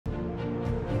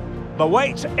The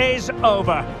wait is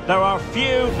over. There are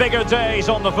few bigger days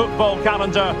on the football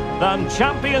calendar than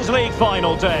Champions League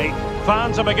final day.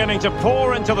 Fans are beginning to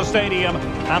pour into the stadium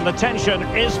and the tension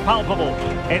is palpable.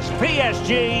 It's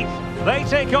PSG, they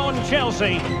take on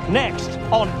Chelsea, next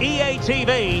on EA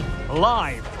TV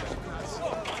Live.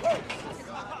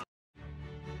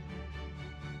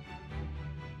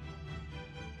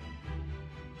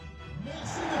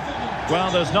 Well,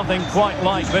 there's nothing quite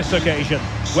like this occasion.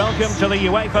 Welcome to the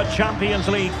UEFA Champions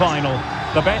League final.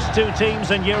 The best two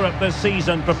teams in Europe this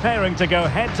season preparing to go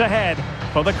head-to-head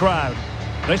for the crowd.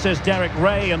 This is Derek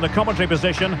Ray in the commentary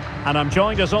position, and I'm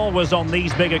joined as always on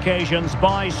these big occasions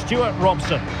by Stuart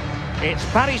Robson. It's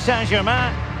Paris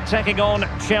Saint-Germain taking on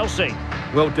Chelsea.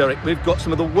 Well, Derek, we've got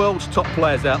some of the world's top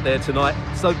players out there tonight,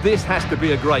 so this has to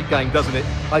be a great game, doesn't it?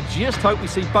 I just hope we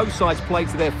see both sides play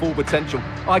to their full potential.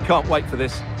 I can't wait for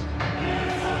this.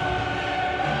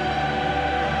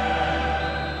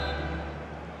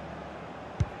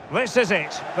 This is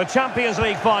it, the Champions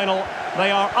League final. They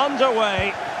are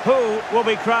underway. Who will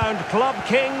be crowned club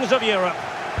kings of Europe?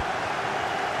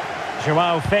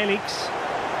 Joao Felix.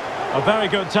 A very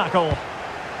good tackle.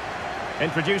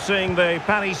 Introducing the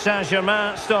Paris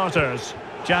Saint-Germain starters.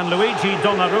 Gianluigi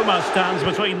Donnarumma stands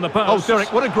between the posts. Oh,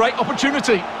 Derek, what a great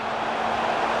opportunity.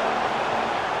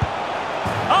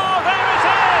 Oh, there it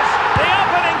is! The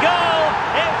opening goal.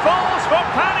 It falls for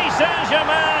Paris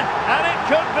Saint-Germain, and it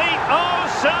could be oh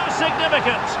so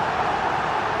significant.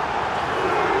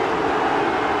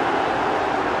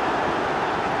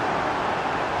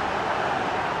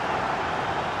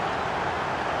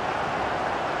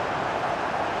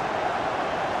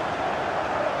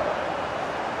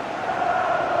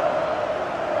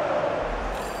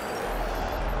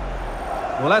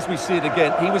 Well, as we see it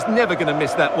again, he was never going to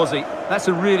miss that, was he? That's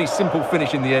a really simple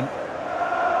finish in the end.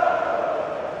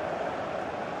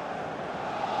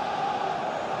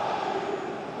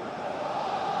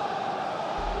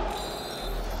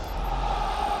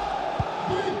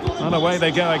 And away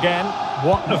they go again.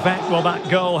 What effect will that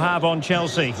goal have on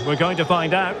Chelsea? We're going to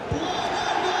find out.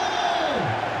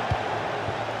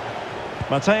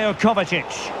 Mateo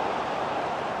Kovacic.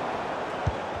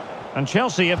 And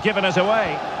Chelsea have given us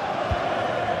away.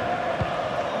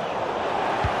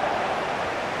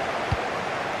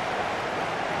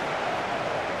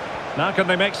 Now can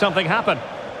they make something happen?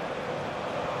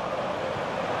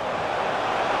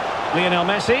 Lionel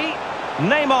Messi.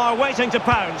 Neymar waiting to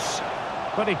pounce.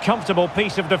 Pretty comfortable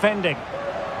piece of defending.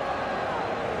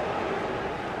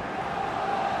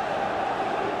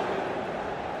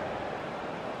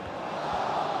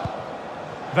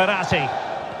 Verratti.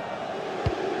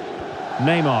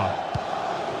 Neymar.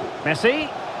 Messi.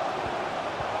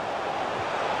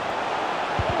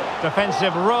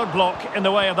 Defensive roadblock in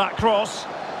the way of that cross.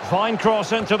 Fine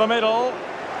cross into the middle.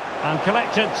 And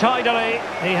collected tidily.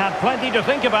 He had plenty to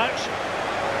think about.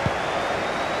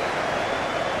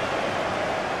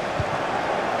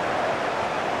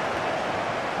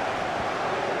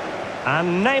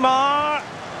 And Neymar.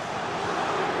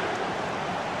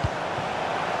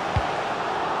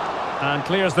 And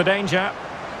clears the danger.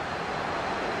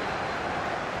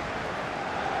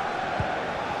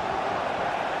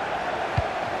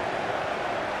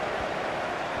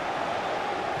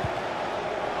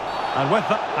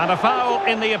 And a foul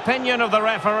in the opinion of the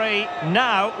referee.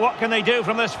 Now, what can they do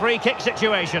from this free kick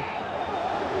situation?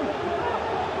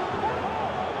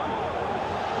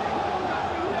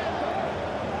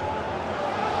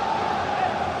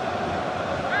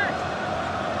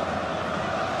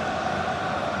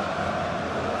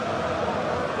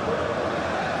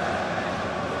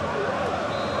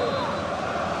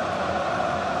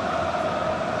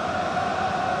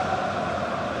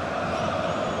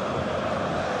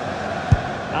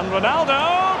 And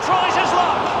Ronaldo tries his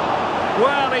luck.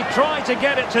 Well, he tried to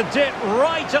get it to dip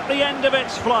right at the end of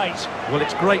its flight. Well,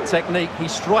 it's great technique. He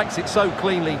strikes it so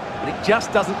cleanly, but it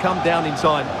just doesn't come down in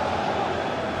time.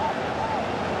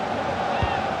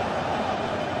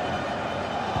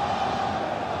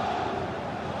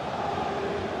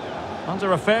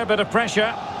 Under a fair bit of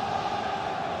pressure.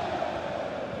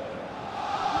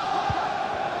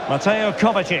 Mateo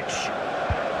Kovacic.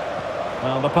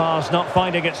 Well, the pass not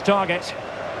finding its target.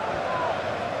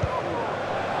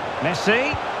 Messi.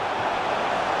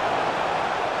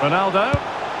 Ronaldo.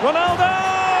 Ronaldo!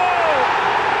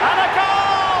 And a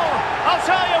goal! I'll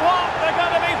tell you what, they're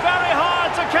going to be very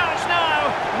hard to catch now.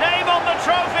 Name on the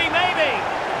trophy, maybe.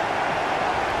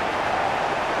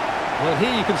 Well,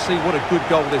 here you can see what a good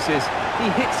goal this is.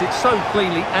 He hits it so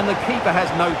cleanly and the keeper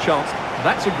has no chance.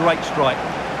 That's a great strike.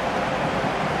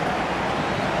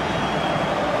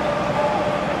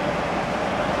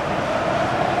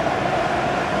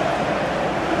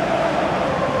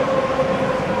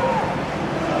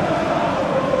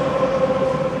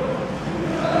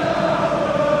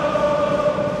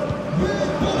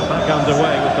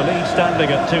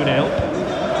 2-0.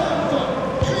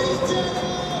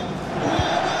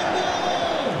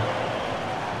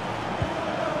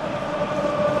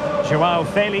 Joao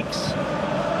Felix.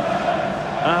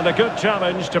 And a good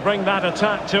challenge to bring that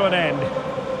attack to an end.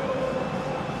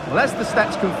 Well, as the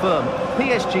stats confirm,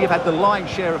 PSG have had the lion's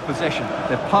share of possession.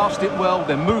 They've passed it well,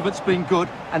 their movement's been good,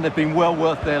 and they've been well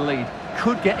worth their lead.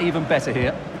 Could get even better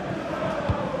here.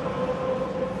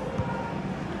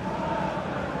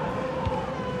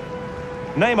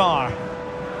 Neymar.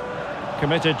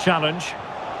 Committed challenge.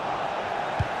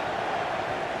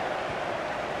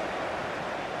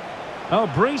 Oh,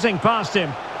 breezing past him.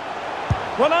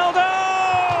 Ronaldo!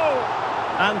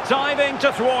 And diving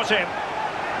to thwart him.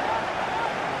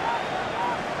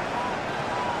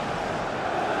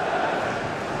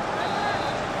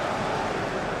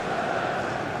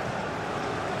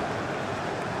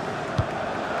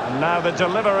 And now the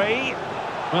delivery.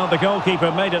 Well, the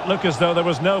goalkeeper made it look as though there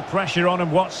was no pressure on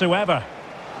him whatsoever.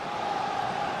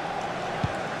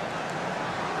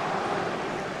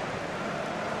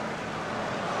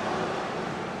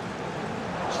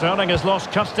 Sterling has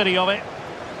lost custody of it.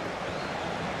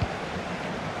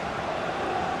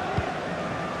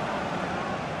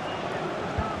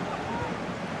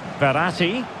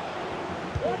 Verratti.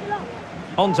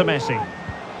 On to Messi.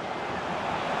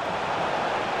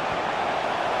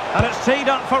 And it's teed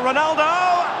up for Ronaldo.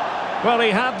 Well,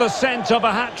 he had the scent of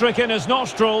a hat-trick in his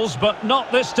nostrils, but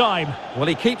not this time. Well,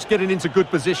 he keeps getting into good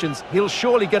positions. He'll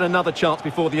surely get another chance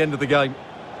before the end of the game.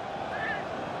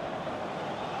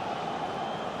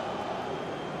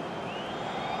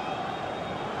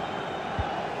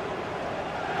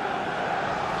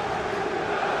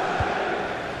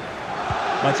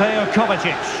 Mateo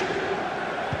Kovacic.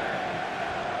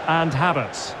 And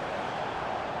Havertz.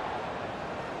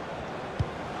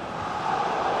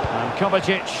 And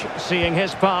Kovacic seeing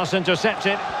his pass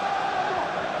intercepted.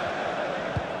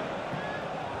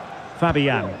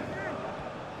 Fabian.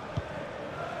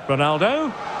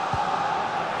 Ronaldo.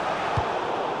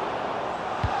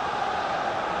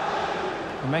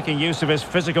 Making use of his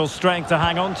physical strength to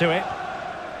hang on to it.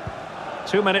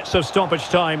 2 minutes of stoppage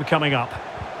time coming up.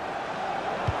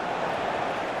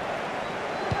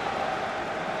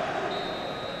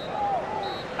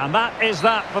 And that is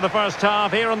that for the first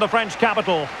half here in the French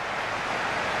capital.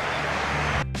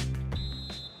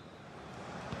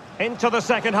 Into the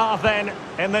second half then,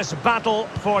 in this battle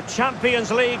for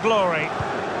Champions League glory.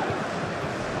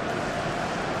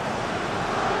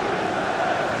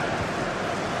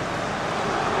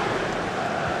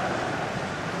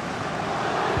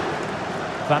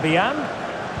 Fabian.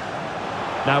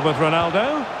 Now with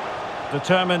Ronaldo.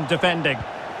 Determined defending.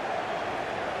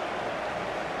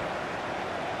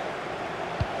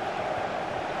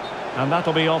 And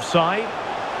that'll be offside.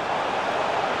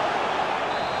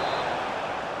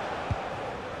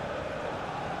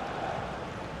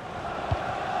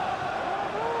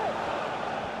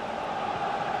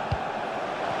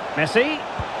 Messi.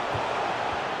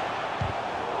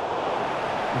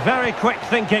 Very quick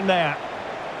thinking there.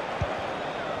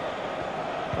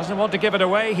 Doesn't want to give it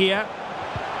away here.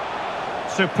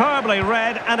 Superbly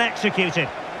read and executed.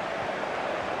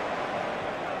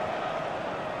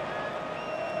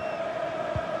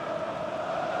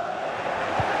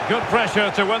 Good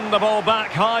pressure to win the ball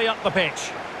back high up the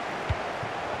pitch.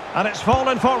 And it's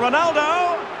fallen for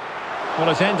Ronaldo. Well,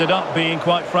 it's ended up being,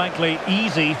 quite frankly,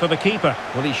 easy for the keeper.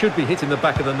 Well, he should be hitting the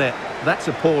back of the net. That's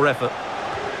a poor effort.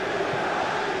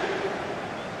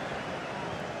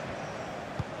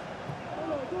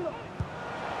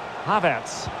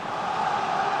 Havertz.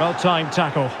 Well-timed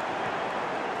tackle.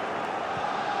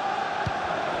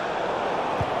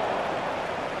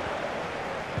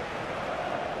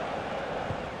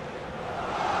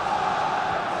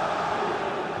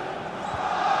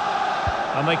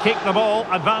 And they keep the ball,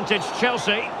 advantage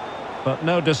Chelsea. But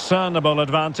no discernible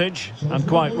advantage, and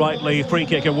quite rightly free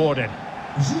kick awarded.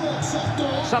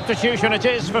 Substitution it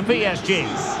is for PSG.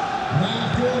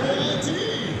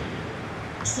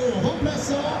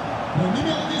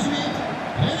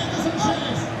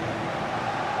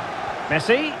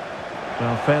 Messi.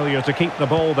 Well, failure to keep the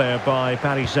ball there by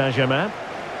Paris Saint-Germain.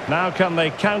 Now can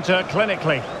they counter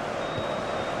clinically?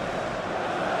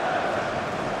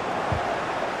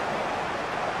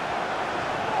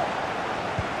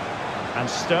 And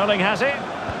Sterling has it.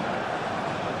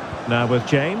 Now with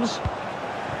James.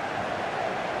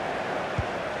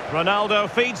 Ronaldo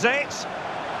feeds it.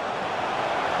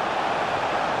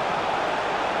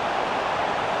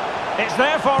 It's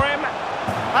there for him.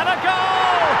 And a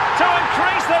goal to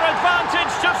increase their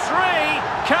advantage to 3.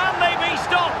 Can they be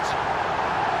stopped?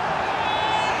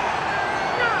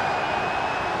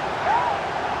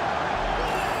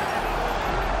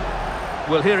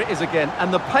 Well, here it is again,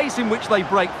 and the pace in which they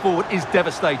break forward is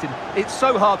devastating. It's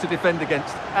so hard to defend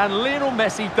against, and Lionel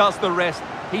Messi does the rest.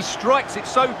 He strikes it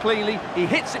so cleanly, he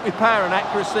hits it with power and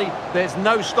accuracy. There's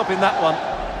no stopping that one.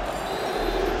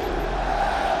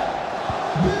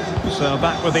 So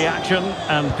back with the action,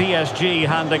 and PSG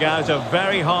handing out a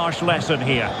very harsh lesson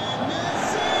here.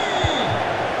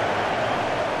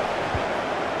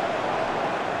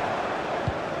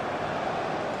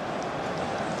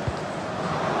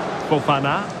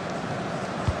 Fofana.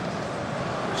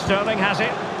 Sterling has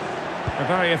it. A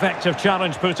very effective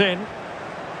challenge put in.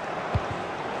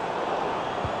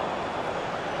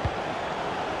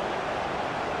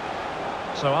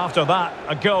 So after that,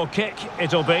 a goal kick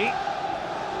it'll be.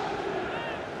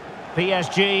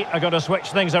 PSG are going to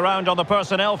switch things around on the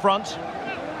personnel front.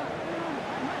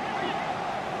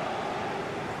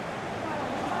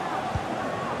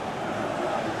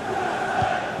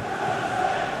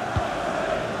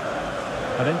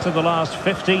 And into the last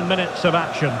 15 minutes of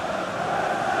action.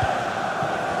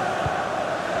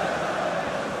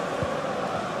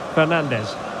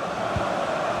 Fernandes.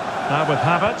 Now with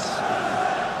Havertz.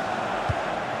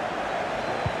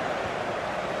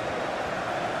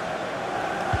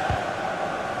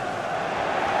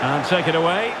 And take it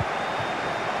away.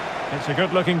 It's a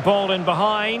good-looking ball in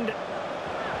behind.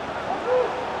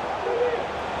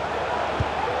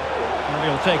 And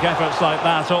he'll take efforts like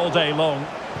that all day long.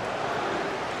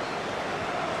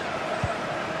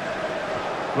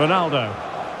 Ronaldo.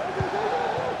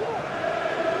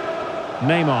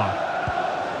 Neymar.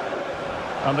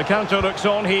 And the counter looks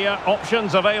on here.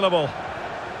 Options available.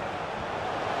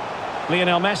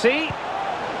 Lionel Messi.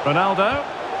 Ronaldo.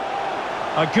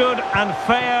 A good and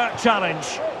fair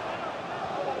challenge.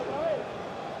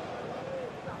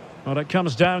 Well, it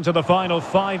comes down to the final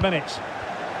 5 minutes.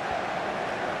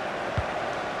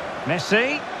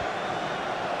 Messi.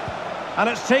 And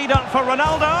it's teed up for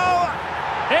Ronaldo.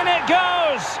 In it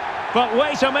goes! But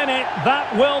wait a minute,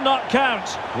 that will not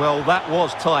count. Well, that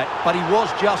was tight, but he was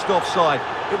just offside.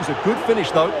 It was a good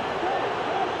finish, though.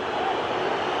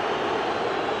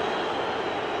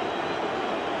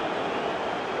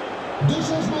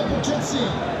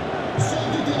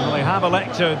 Well, they have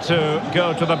elected to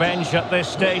go to the bench at this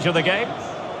stage of the game.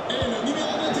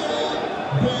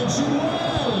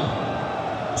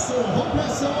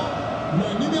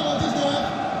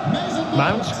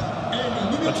 Mount.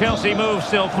 The Chelsea move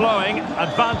still flowing,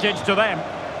 advantage to them.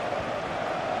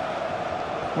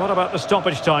 What about the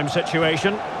stoppage time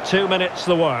situation? 2 minutes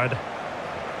the word.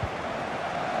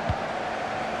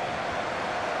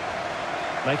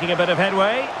 Making a bit of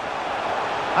headway.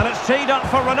 And it's teed up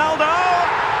for Ronaldo.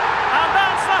 And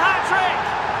that's the hat-trick!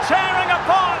 Tearing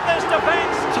apart this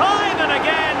defence time and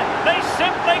again. They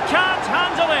simply can't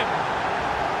handle him.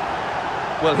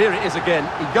 Well, here it is again.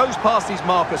 He goes past his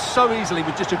marker so easily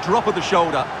with just a drop of the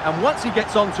shoulder. And once he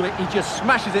gets onto it, he just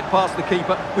smashes it past the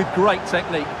keeper with great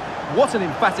technique. What an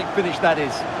emphatic finish that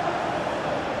is.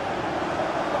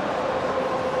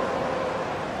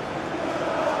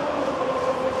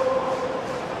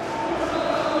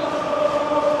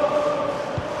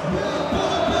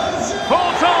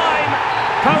 Full-time!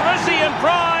 Parisian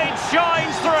pride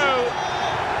shines through.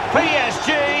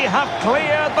 PSG have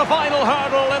cleared the final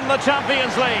hurdle in the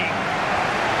Champions League.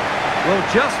 Well,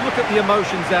 just look at the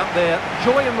emotions out there.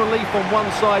 Joy and relief on one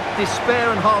side,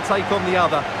 despair and heartache on the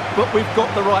other. But we've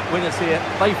got the right winners here.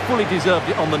 They fully deserved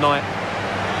it on the night.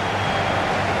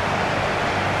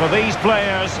 For these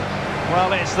players,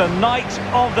 well, it's the night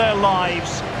of their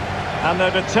lives. And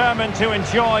they're determined to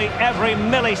enjoy every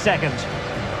millisecond.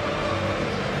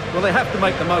 Well, they have to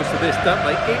make the most of this, don't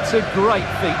they? It's a great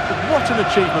feat. What an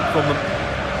achievement from them.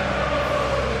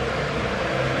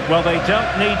 Well, they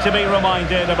don't need to be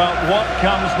reminded about what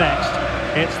comes next.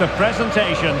 It's the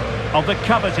presentation of the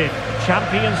coveted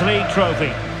Champions League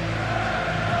trophy.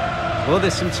 Well,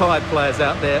 there's some tired players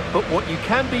out there, but what you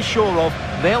can be sure of,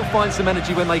 they'll find some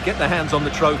energy when they get their hands on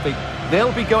the trophy.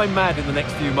 They'll be going mad in the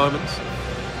next few moments.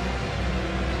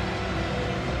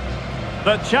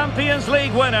 The Champions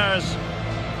League winners,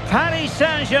 Paris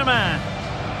Saint-Germain.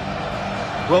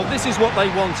 Well, this is what they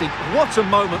wanted. What a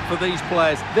moment for these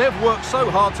players. They've worked so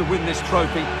hard to win this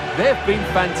trophy. They've been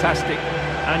fantastic.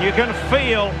 And you can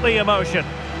feel the emotion.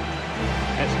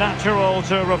 It's natural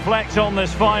to reflect on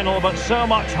this final, but so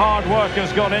much hard work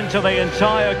has gone into the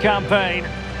entire campaign.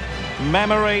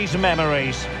 Memories,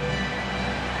 memories.